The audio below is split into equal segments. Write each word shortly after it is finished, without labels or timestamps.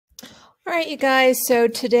All right, you guys. So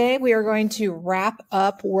today we are going to wrap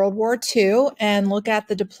up World War II and look at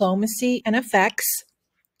the diplomacy and effects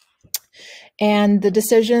and the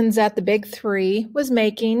decisions that the Big Three was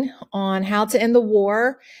making on how to end the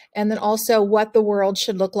war, and then also what the world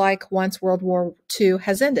should look like once World War II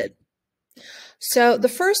has ended. So the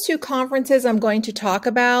first two conferences I'm going to talk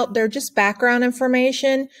about, they're just background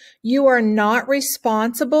information. You are not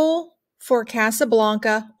responsible for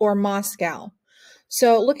Casablanca or Moscow.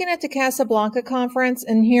 So looking at the Casablanca conference,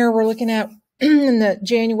 and here we're looking at in the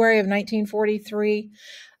January of 1943,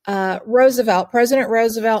 President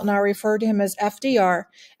Roosevelt, and I refer to him as FDR,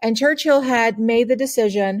 and Churchill had made the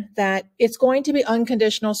decision that it's going to be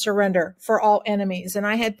unconditional surrender for all enemies. And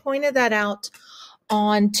I had pointed that out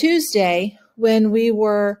on Tuesday when we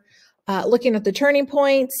were looking at the turning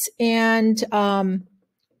points and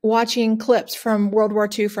watching clips from World War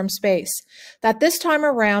II from space, that this time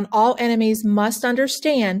around, all enemies must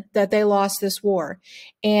understand that they lost this war.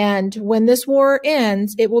 And when this war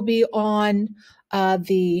ends, it will be on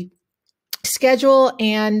the schedule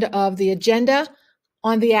and of the agenda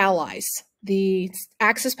on the Allies. The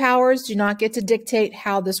Axis powers do not get to dictate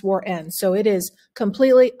how this war ends. So it is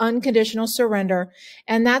completely unconditional surrender.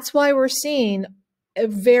 And that's why we're seeing a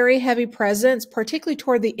very heavy presence, particularly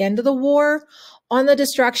toward the end of the war, on the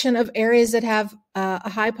destruction of areas that have a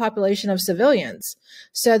high population of civilians.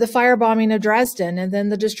 So the firebombing of Dresden and then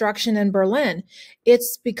the destruction in Berlin,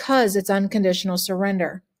 it's because it's unconditional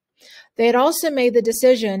surrender. They had also made the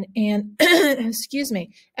decision, and excuse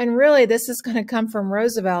me, and really this is going to come from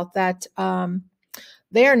Roosevelt, that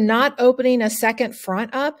they are not opening a second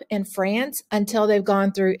front up in France until they've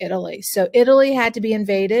gone through Italy. So Italy had to be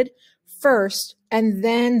invaded first, and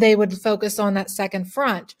then they would focus on that second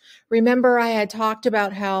front. Remember, I had talked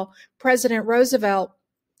about how President Roosevelt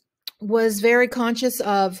was very conscious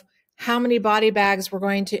of how many body bags were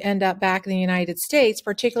going to end up back in the United States,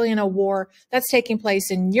 particularly in a war that's taking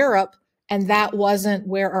place in Europe, and that wasn't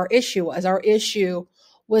where our issue was. Our issue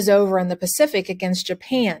was over in the Pacific against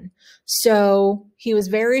Japan. So he was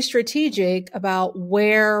very strategic about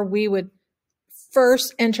where we would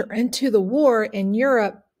first enter into the war in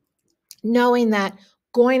Europe, knowing that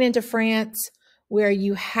going into France, where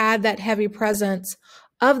you had that heavy presence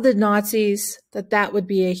of the Nazis, that would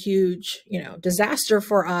be a huge, disaster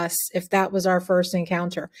for us if that was our first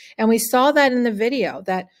encounter. And we saw that in the video,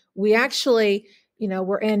 that we actually,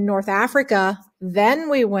 were in North Africa, then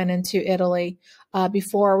we went into Italy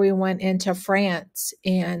before we went into France.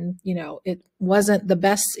 And, it wasn't the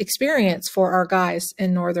best experience for our guys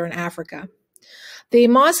in Northern Africa. The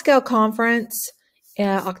Moscow conference,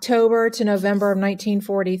 October to November of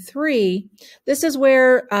 1943, this is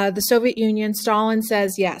where the Soviet Union, Stalin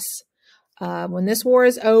says, yes, when this war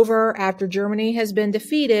is over, after Germany has been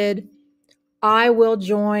defeated, I will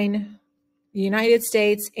join the United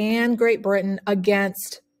States and Great Britain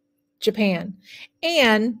against Japan.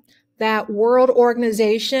 And that world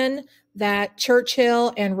organization that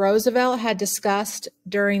Churchill and Roosevelt had discussed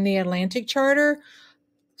during the Atlantic Charter,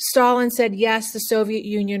 Stalin said, yes, the Soviet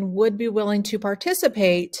Union would be willing to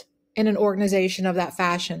participate in an organization of that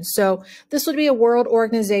fashion. So this would be a world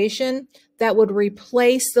organization that would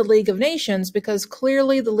replace the League of Nations, because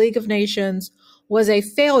clearly the League of Nations was a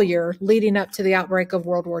failure leading up to the outbreak of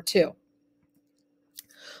World War II.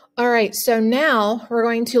 All right, so now we're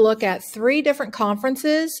going to look at three different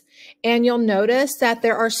conferences, and you'll notice that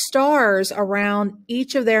there are stars around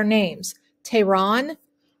each of their names: Tehran,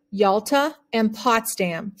 Yalta, and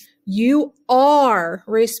Potsdam. You are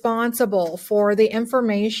responsible for the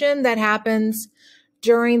information that happens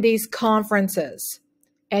during these conferences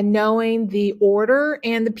and knowing the order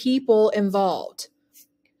and the people involved.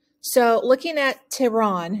 So looking at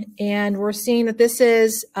Tehran, and we're seeing that this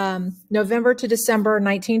is November to December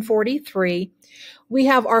 1943, we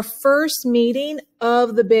have our first meeting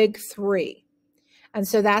of the Big Three. And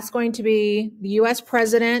so that's going to be the U.S.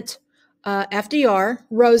 President, FDR,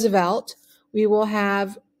 Roosevelt. We will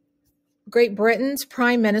have Great Britain's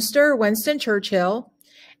Prime Minister, Winston Churchill.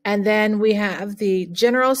 And then we have the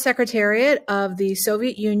General Secretariat of the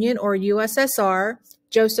Soviet Union, or USSR,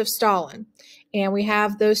 Joseph Stalin. And we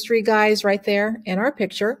have those three guys right there in our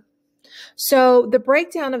picture. So the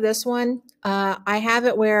breakdown of this one, I have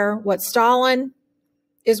it where what Stalin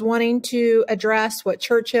is wanting to address, what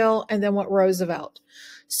Churchill, and then what Roosevelt.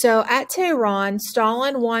 So at Tehran,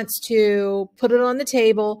 Stalin wants to put it on the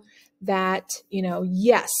table that,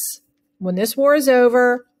 yes, when this war is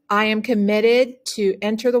over, I am committed to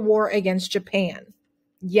enter the war against Japan.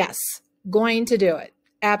 Yes, going to do it.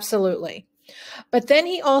 Absolutely. But then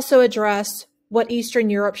he also addressed what Eastern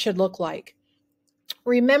Europe should look like.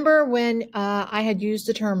 Remember when I had used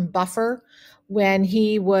the term buffer when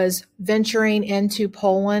he was venturing into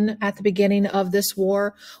Poland at the beginning of this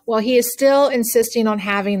war? Well, he is still insisting on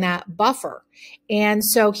having that buffer. And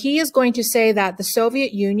so he is going to say that the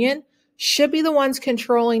Soviet Union should be the ones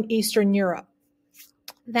controlling Eastern Europe,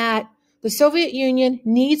 that the Soviet Union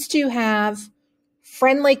needs to have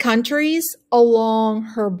friendly countries along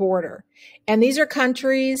her border. And these are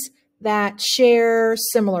countries that share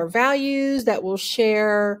similar values, that will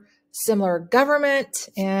share similar government,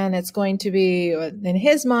 and it's going to be, in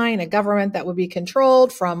his mind, a government that would be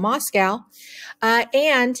controlled from Moscow,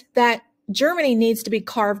 and that Germany needs to be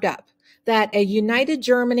carved up, that a united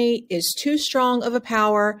Germany is too strong of a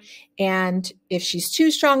power, and if she's too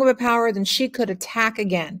strong of a power, then she could attack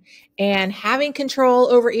again. And having control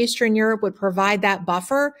over Eastern Europe would provide that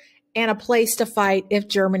buffer and a place to fight if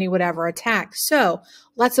Germany would ever attack. So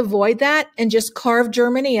let's avoid that and just carve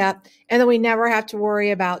Germany up, and then we never have to worry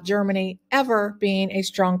about Germany ever being a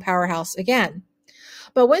strong powerhouse again.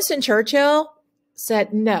 But Winston Churchill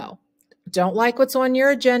said, no, don't like what's on your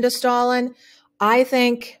agenda, Stalin. I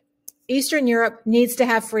think Eastern Europe needs to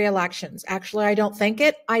have free elections. Actually, I don't think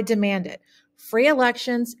it, I demand it. Free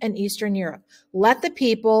elections in Eastern Europe. Let the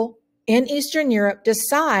people in Eastern Europe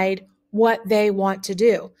decide what they want to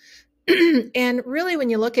do. And really, when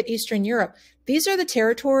you look at Eastern Europe, these are the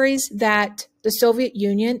territories that the Soviet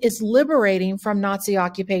Union is liberating from Nazi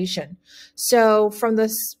occupation. So from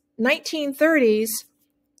the 1930s,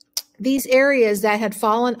 these areas that had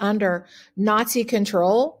fallen under Nazi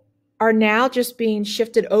control are now just being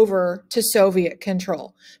shifted over to Soviet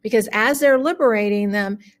control, because as they're liberating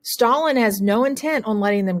them, Stalin has no intent on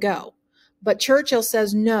letting them go. But Churchill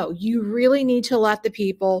says, no, you really need to let the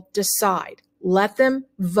people decide. Let them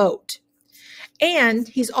vote. And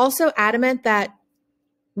he's also adamant that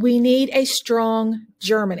we need a strong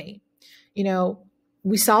Germany. You know,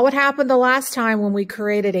 we saw what happened the last time when we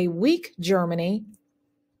created a weak Germany.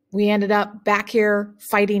 We ended up back here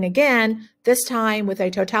fighting again, this time with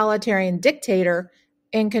a totalitarian dictator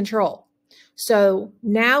in control. So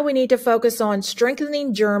now we need to focus on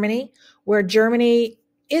strengthening Germany, where Germany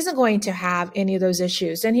isn't going to have any of those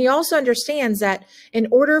issues. And he also understands that in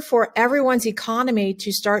order for everyone's economy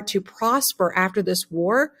to start to prosper after this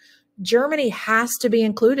war, Germany has to be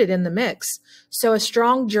included in the mix. So a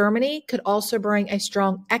strong Germany could also bring a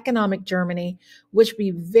strong economic Germany, which would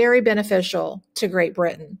be very beneficial to Great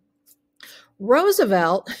Britain.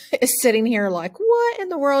 Roosevelt is sitting here like, what in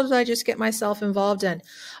the world did I just get myself involved in?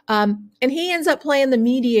 And he ends up playing the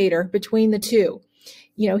mediator between the two.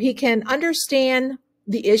 You know, he can understand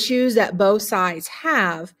the issues that both sides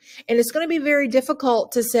have, and it's going to be very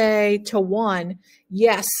difficult to say to one,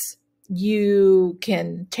 yes, you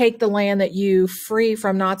can take the land that you free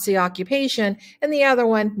from Nazi occupation, and the other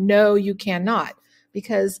one, no, you cannot,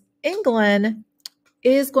 because England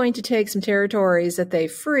is going to take some territories that they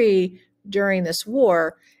free during this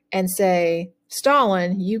war and say,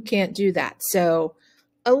 Stalin, you can't do that. So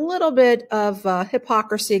a little bit of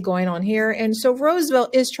hypocrisy going on here. And so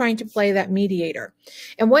Roosevelt is trying to play that mediator.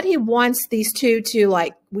 And what he wants these two to,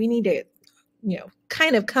 like, we need to, you know,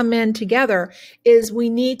 kind of come in together is we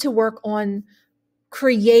need to work on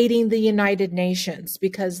creating the United Nations,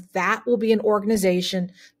 because that will be an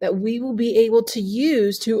organization that we will be able to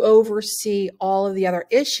use to oversee all of the other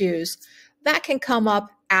issues that can come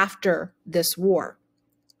up after this war.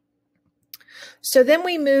 So then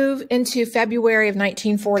we move into February of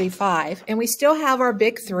 1945, and we still have our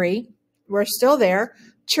big three. We're still there: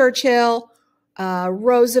 Churchill,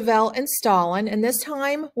 Roosevelt, and Stalin. And this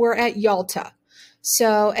time we're at Yalta.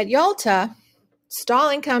 So at Yalta,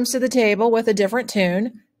 Stalin comes to the table with a different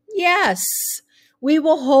tune. Yes, we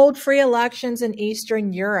will hold free elections in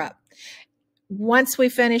Eastern Europe. Once we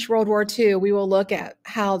finish World War II, we will look at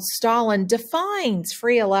how Stalin defines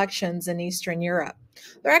free elections in Eastern Europe.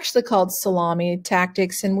 They're actually called salami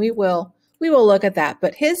tactics, and we will look at that.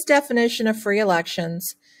 But his definition of free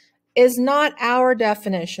elections is not our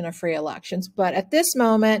definition of free elections. But at this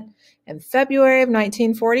moment, in February of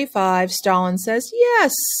 1945, Stalin says,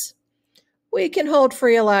 yes, we can hold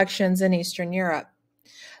free elections in Eastern Europe.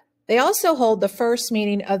 They also hold the first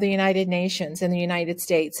meeting of the United Nations in the United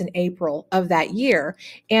States in April of that year.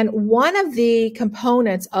 And one of the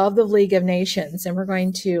components of the League of Nations, and we're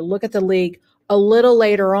going to look at the League a little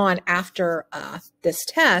later on after this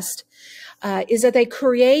test, is that they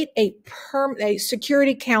create a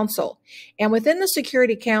Security Council. And within the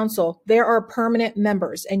Security Council, there are permanent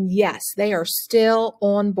members. And yes, they are still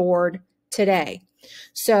on board today.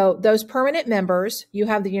 So those permanent members, you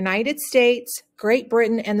have the United States, Great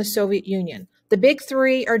Britain, and the Soviet Union. the big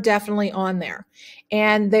three are definitely on there.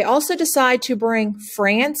 And they also decide to bring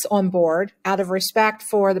France on board out of respect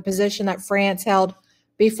for the position that France held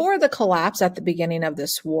before the collapse at the beginning of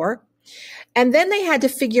this war. And then they had to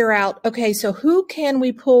figure out, okay, so who can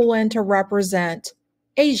we pull in to represent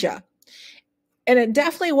Asia? And it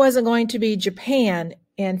definitely wasn't going to be Japan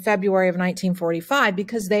in February of 1945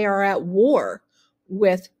 because they are at war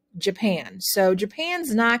with Japan. So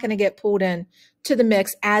Japan's not going to get pulled in to the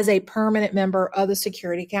mix as a permanent member of the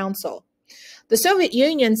Security Council. The Soviet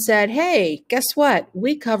Union said, hey, guess what?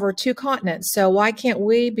 We cover 2 continents, so why can't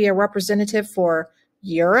we be a representative for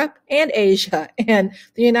Europe and Asia? And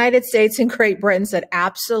the United States and Great Britain said,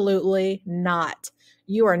 absolutely not.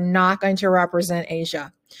 You are not going to represent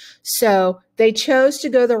Asia. So they chose to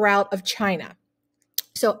go the route of China.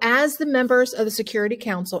 So as the members of the Security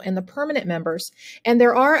Council and the permanent members, and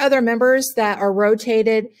there are other members that are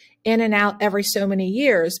rotated in and out every so many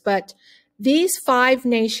years, but these 5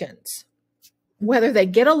 nations, whether they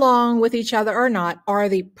get along with each other or not, are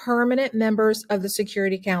the permanent members of the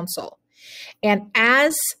Security Council. And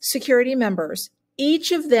as security members,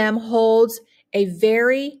 each of them holds a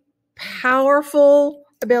very powerful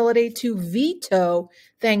ability to veto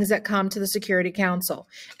things that come to the Security Council.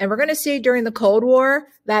 And we're going to see during the Cold War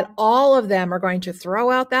that all of them are going to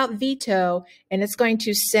throw out that veto, and it's going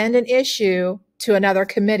to send an issue to another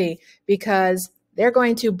committee because they're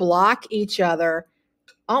going to block each other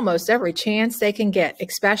almost every chance they can get,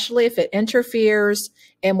 especially if it interferes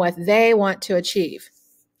in what they want to achieve.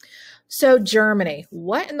 So Germany,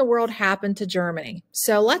 what in the world happened to Germany?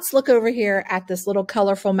 So let's look over here at this little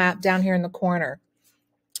colorful map down here in the corner.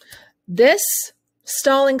 This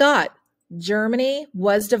Stalin got. Germany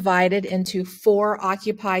was divided into 4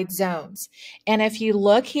 occupied zones. And if you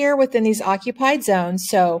look here within these occupied zones,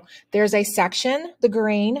 so there's a section, the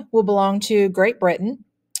green will belong to Great Britain.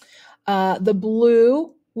 The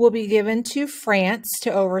blue will be given to France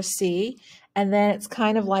to oversee. And then it's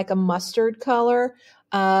kind of like a mustard color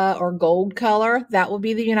or gold color. That will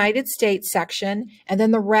be the United States section. And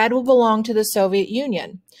then the red will belong to the Soviet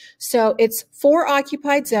Union. So it's 4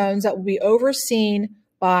 occupied zones that will be overseen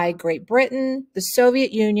by Great Britain, the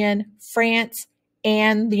Soviet Union, France,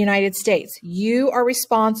 and the United States. You are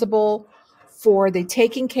responsible for the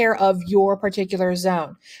taking care of your particular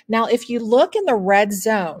zone. Now, if you look in the red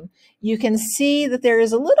zone, you can see that there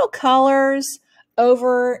is a little colors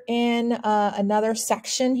over in another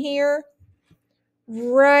section here,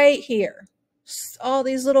 right here. All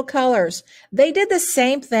these little colors. They did the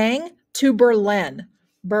same thing to Berlin.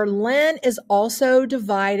 Berlin is also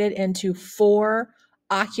divided into 4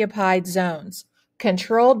 occupied zones,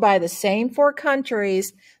 controlled by the same 4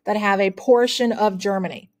 countries that have a portion of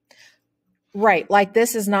Germany. Right, like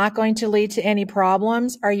this is not going to lead to any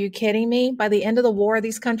problems. Are you kidding me? By the end of the war,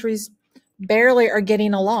 these countries barely are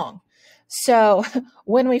getting along. So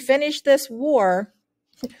when we finish this war,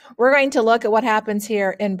 we're going to look at what happens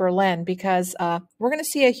here in Berlin because we're going to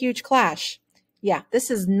see a huge clash. Yeah,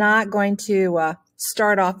 this is not going to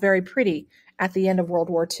start off very pretty at the end of World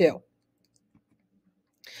War II.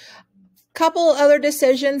 Couple other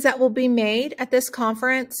decisions that will be made at this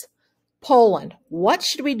conference. Poland. What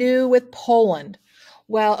should we do with Poland?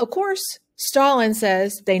 Well, of course, Stalin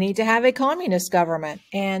says they need to have a communist government.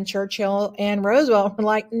 And Churchill and Roosevelt were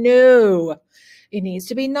like, no, it needs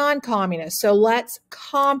to be non-communist. So let's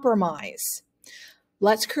compromise.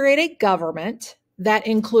 Let's create a government that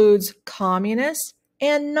includes communists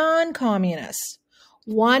and non-communists.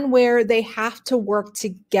 One where they have to work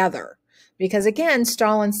together. Because again,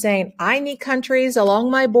 Stalin's saying, I need countries along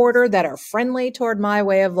my border that are friendly toward my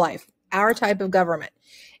way of life, our type of government.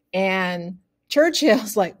 And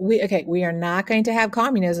Churchill's like, we are not going to have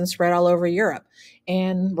communism spread all over Europe.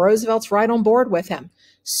 And Roosevelt's right on board with him.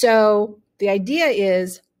 So the idea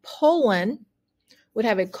is Poland would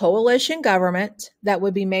have a coalition government that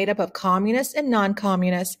would be made up of communists and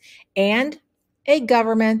non-communists, and a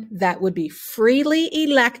government that would be freely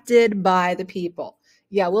elected by the people.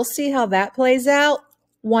 Yeah, we'll see how that plays out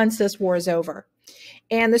once this war is over.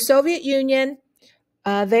 And the Soviet Union,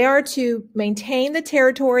 they are to maintain the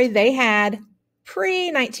territory they had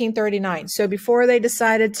pre-1939. So before they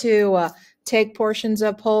decided to take portions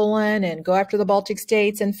of Poland and go after the Baltic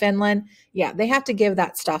states and Finland, yeah, they have to give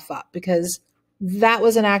that stuff up because that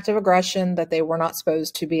was an act of aggression that they were not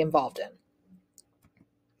supposed to be involved in.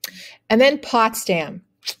 And then Potsdam.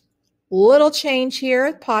 Little change here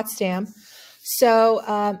at Potsdam.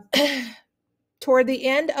 So toward the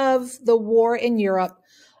end of the war in Europe,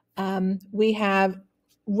 we have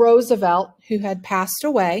Roosevelt, who had passed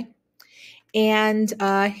away, and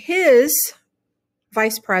his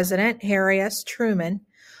vice president, Harry S. Truman,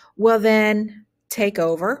 will then take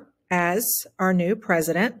over as our new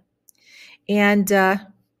president. And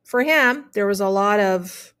for him, there was a lot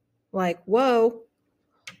of like, whoa,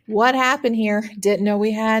 what happened here? Didn't know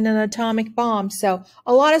we had an atomic bomb. So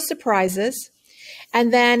a lot of surprises.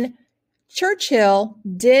 And then Churchill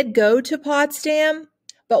did go to Potsdam,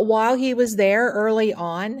 but while he was there early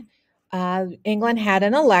on, England had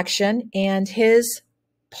an election and his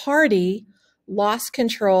party lost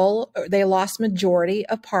control. They lost majority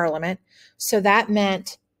of parliament. So that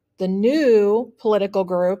meant the new political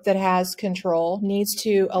group that has control needs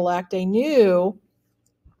to elect a new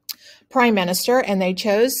prime minister, and they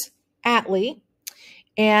chose Attlee.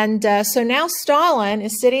 And so now Stalin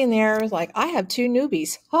is sitting there like, I have two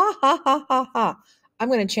newbies. Ha, ha, ha, ha, ha. I'm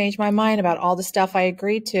going to change my mind about all the stuff I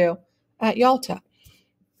agreed to at Yalta.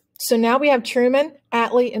 So now we have Truman,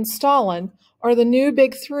 Attlee, and Stalin are the new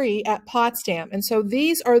big three at Potsdam. And so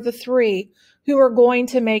these are the three who are going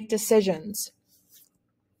to make decisions.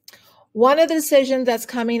 One of the decisions that's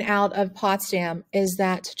coming out of Potsdam is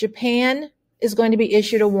that Japan is going to be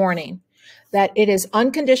issued a warning that it is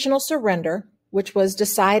unconditional surrender, which was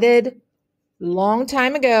decided a long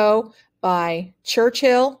time ago by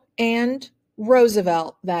Churchill and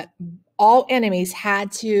Roosevelt, that all enemies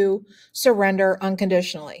had to surrender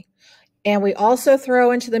unconditionally. And we also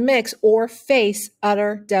throw into the mix or face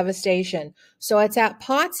utter devastation. So it's at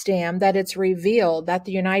Potsdam that it's revealed that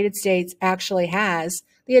the United States actually has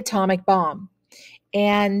the atomic bomb.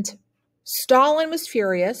 And Stalin was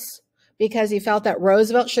furious because he felt that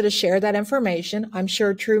Roosevelt should have shared that information. I'm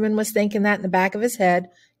sure Truman was thinking that in the back of his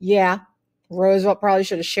head. Yeah, Roosevelt probably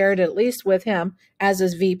should have shared it at least with him as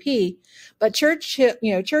his VP. But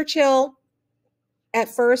Churchill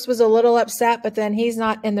at first was a little upset, but then he's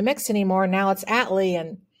not in the mix anymore. Now it's Attlee,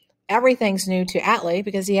 and everything's new to Attlee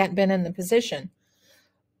because he hadn't been in the position.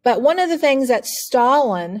 But one of the things that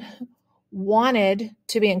Stalin wanted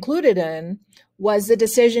to be included in was the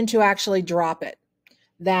decision to actually drop it,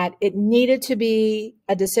 that it needed to be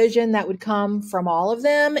a decision that would come from all of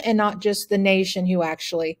them and not just the nation who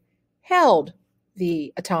actually held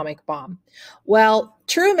the atomic bomb. Well,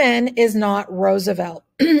 Truman is not Roosevelt.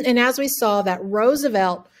 And as we saw, that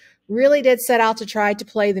Roosevelt really did set out to try to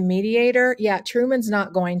play the mediator. Yeah, Truman's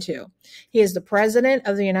not going to. He is the president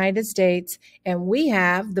of the United States, and we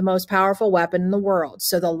have the most powerful weapon in the world.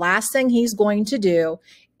 So the last thing he's going to do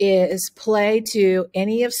is play to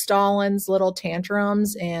any of Stalin's little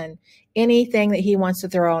tantrums and anything that he wants to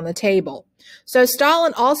throw on the table. So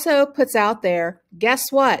Stalin also puts out there,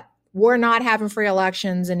 guess what? We're not having free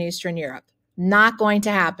elections in Eastern Europe. Not going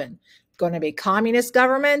to happen. Going to be communist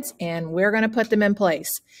governments, and we're going to put them in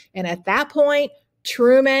place. And at that point,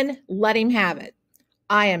 Truman let him have it.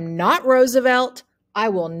 I am not Roosevelt. I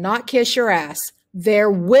will not kiss your ass.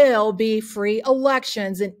 There will be free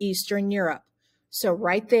elections in Eastern Europe. So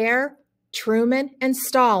right there, Truman and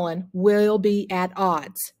Stalin will be at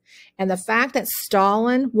odds. And the fact that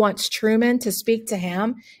Stalin wants Truman to speak to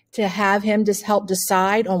him, to have him just help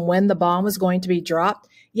decide on when the bomb was going to be dropped,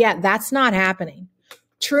 yeah, that's not happening.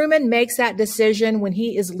 Truman makes that decision when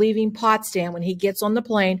he is leaving Potsdam, when he gets on the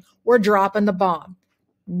plane, we're dropping the bomb.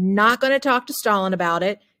 Not going to talk to Stalin about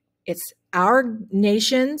it. It's our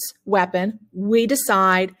nation's weapon. We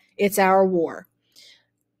decide it's our war.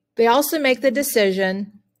 They also make the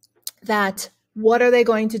decision that what are they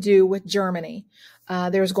going to do with Germany?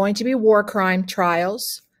 There's going to be war crime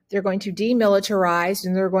trials. They're going to demilitarize,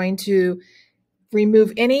 and they're going to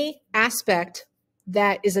remove any aspect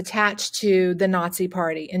that is attached to the Nazi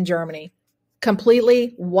party in Germany.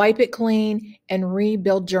 Completely wipe it clean and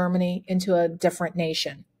rebuild Germany into a different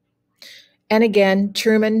nation. And again,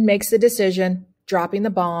 Truman makes the decision, dropping the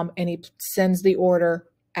bomb, and he sends the order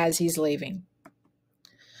as he's leaving.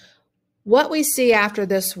 What we see after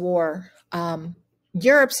this war,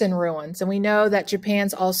 Europe's in ruins, and we know that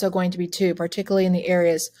Japan's also going to be too, particularly in the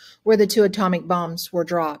areas where the two atomic bombs were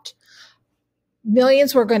dropped.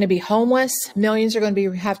 Millions were going to be homeless. Millions are going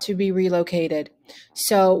to have to be relocated.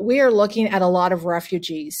 So we are looking at a lot of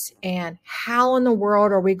refugees. And how in the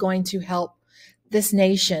world are we going to help this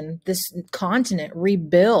nation, this continent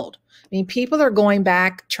rebuild? I mean, people are going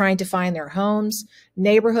back trying to find their homes.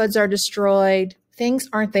 Neighborhoods are destroyed. Things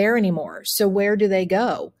aren't there anymore. So where do they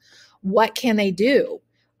go? What can they do?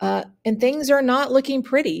 And things are not looking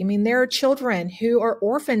pretty. I mean, there are children who are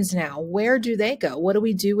orphans now. Where do they go? What do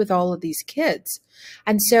we do with all of these kids?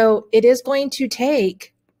 And so it is going to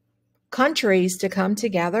take countries to come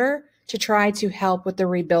together to try to help with the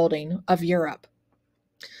rebuilding of Europe.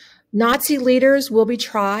 Nazi leaders will be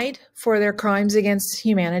tried for their crimes against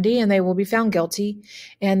humanity, and they will be found guilty.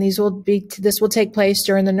 And this will take place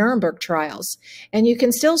during the Nuremberg trials. And you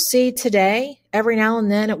can still see today, every now and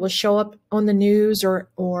then, it will show up on the news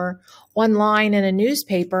or online in a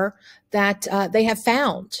newspaper that they have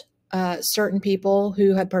found certain people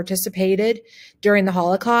who had participated during the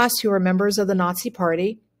Holocaust, who were members of the Nazi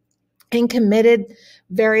Party, and committed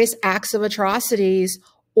various acts of atrocities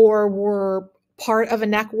or were part of a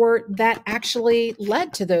network that actually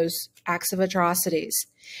led to those acts of atrocities.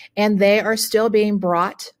 And they are still being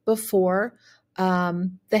brought before the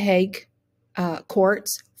Hague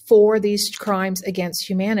courts for these crimes against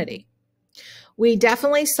humanity. We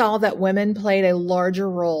definitely saw that women played a larger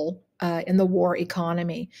role in the war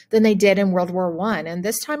economy than they did in World War I. And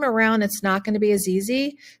this time around, it's not going to be as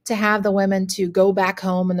easy to have the women to go back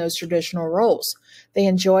home in those traditional roles. They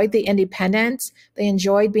enjoyed the independence. They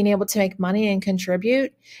enjoyed being able to make money and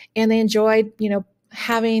contribute. And they enjoyed,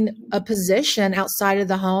 having a position outside of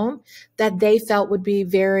the home that they felt would be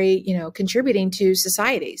very, contributing to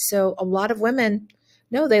society. So a lot of women,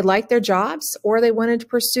 no, they liked their jobs or they wanted to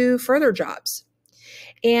pursue further jobs.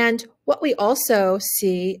 And what we also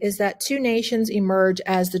see is that two nations emerge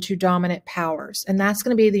as the two dominant powers, and that's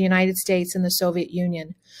going to be the United States and the Soviet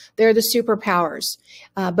Union. They're the superpowers.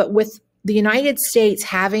 But with the United States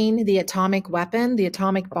having the atomic weapon, the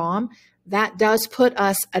atomic bomb, that does put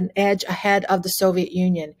us an edge ahead of the Soviet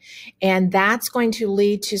Union. And that's going to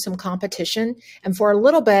lead to some competition. And for a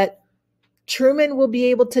little bit, Truman will be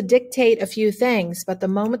able to dictate a few things, but the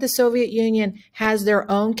moment the Soviet Union has their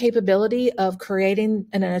own capability of creating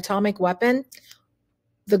an atomic weapon,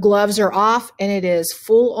 the gloves are off and it is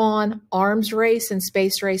full-on arms race and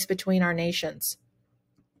space race between our nations.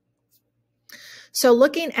 So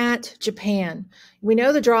looking at Japan, we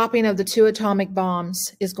know the dropping of the two atomic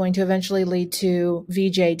bombs is going to eventually lead to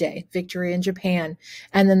VJ Day, victory in Japan,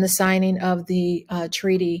 and then the signing of the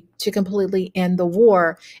treaty to completely end the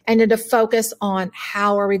war, and then to focus on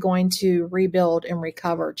how are we going to rebuild and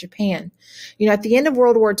recover Japan. At the end of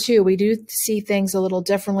World War II, we do see things a little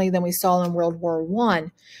differently than we saw in World War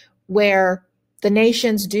I, where the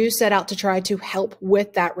nations do set out to try to help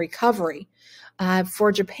with that recovery.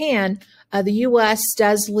 For Japan, the U.S.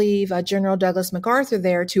 does leave General Douglas MacArthur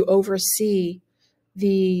there to oversee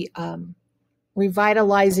the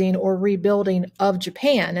revitalizing or rebuilding of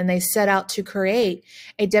Japan. And they set out to create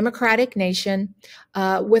a democratic nation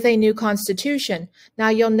with a new constitution. Now,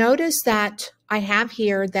 you'll notice that I have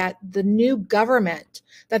here that the new government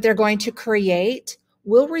that they're going to create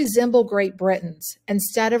will resemble Great Britain's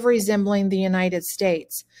instead of resembling the United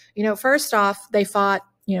States. First off, they fought,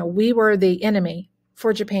 we were the enemy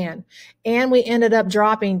for Japan, and we ended up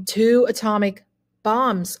dropping two atomic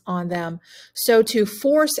bombs on them. So to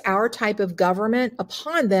force our type of government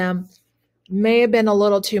upon them may have been a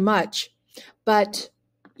little too much. But,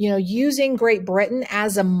 using Great Britain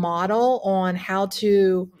as a model on how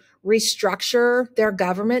to restructure their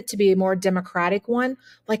government to be a more democratic one,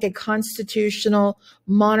 like a constitutional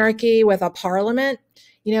monarchy with a parliament,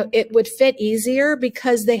 it would fit easier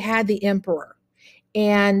because they had the emperor.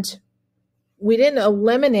 And we didn't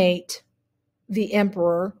eliminate the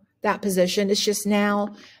emperor, that position. It's just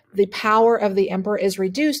now the power of the emperor is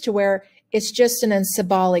reduced to where it's just an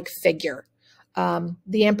symbolic figure.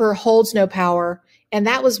 The emperor holds no power. And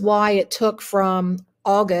that was why it took from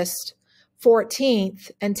August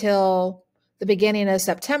 14th until the beginning of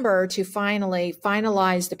September to finally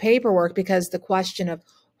finalize the paperwork, because the question of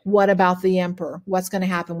what about the emperor? What's going to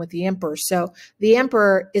happen with the emperor? So the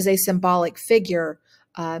emperor is a symbolic figure,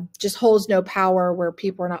 just holds no power, where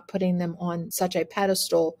people are not putting them on such a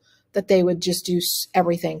pedestal that they would just do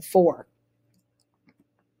everything for.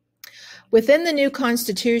 Within the new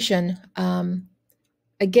constitution,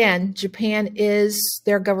 again,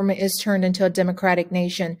 their government is turned into a democratic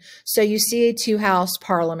nation. So you see a two-house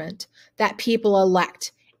parliament that people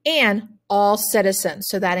elect, and all citizens,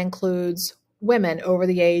 so that includes women over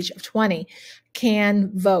the age of 20,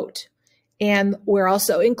 can vote. And we're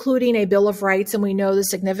also including a Bill of Rights, and we know the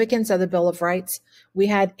significance of the Bill of Rights. We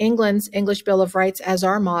had England's English Bill of Rights as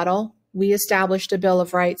our model. We established a Bill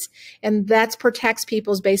of Rights, and that protects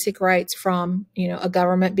people's basic rights from, a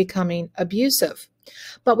government becoming abusive.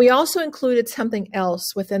 But we also included something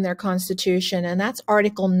else within their constitution, and that's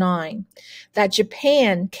Article 9, that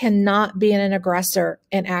Japan cannot be an aggressor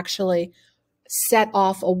and actually set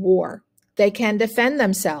off a war. They can defend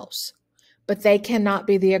themselves, but they cannot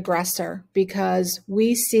be the aggressor, because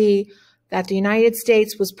we see that the United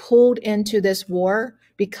States was pulled into this war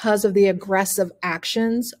because of the aggressive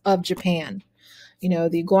actions of Japan.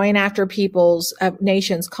 the going after people's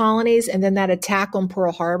nations' colonies, and then that attack on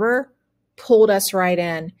Pearl Harbor pulled us right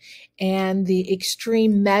in. And the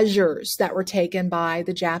extreme measures that were taken by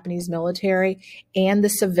the Japanese military and the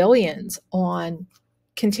civilians on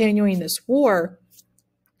continuing this war,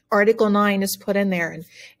 Article 9 is put in there.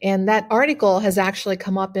 And that article has actually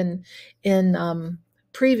come up in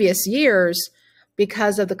previous years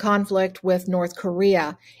because of the conflict with North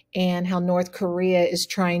Korea and how North Korea is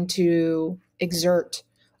trying to exert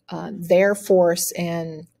their force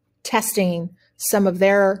and testing some of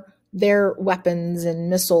their weapons and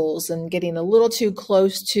missiles and getting a little too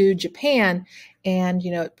close to Japan. And,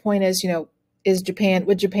 the point is,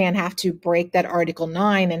 would Japan have to break that Article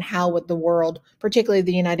 9, and how would the world, particularly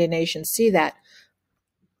the United Nations, see that?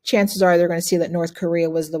 Chances are they're going to see that North Korea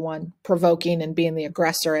was the one provoking and being the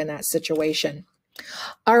aggressor in that situation.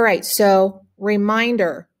 All right, so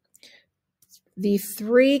reminder, the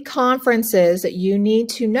 3 conferences that you need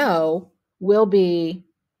to know will be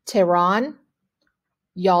Tehran,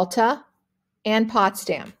 Yalta, and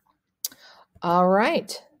Potsdam. All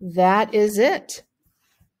right, that is it.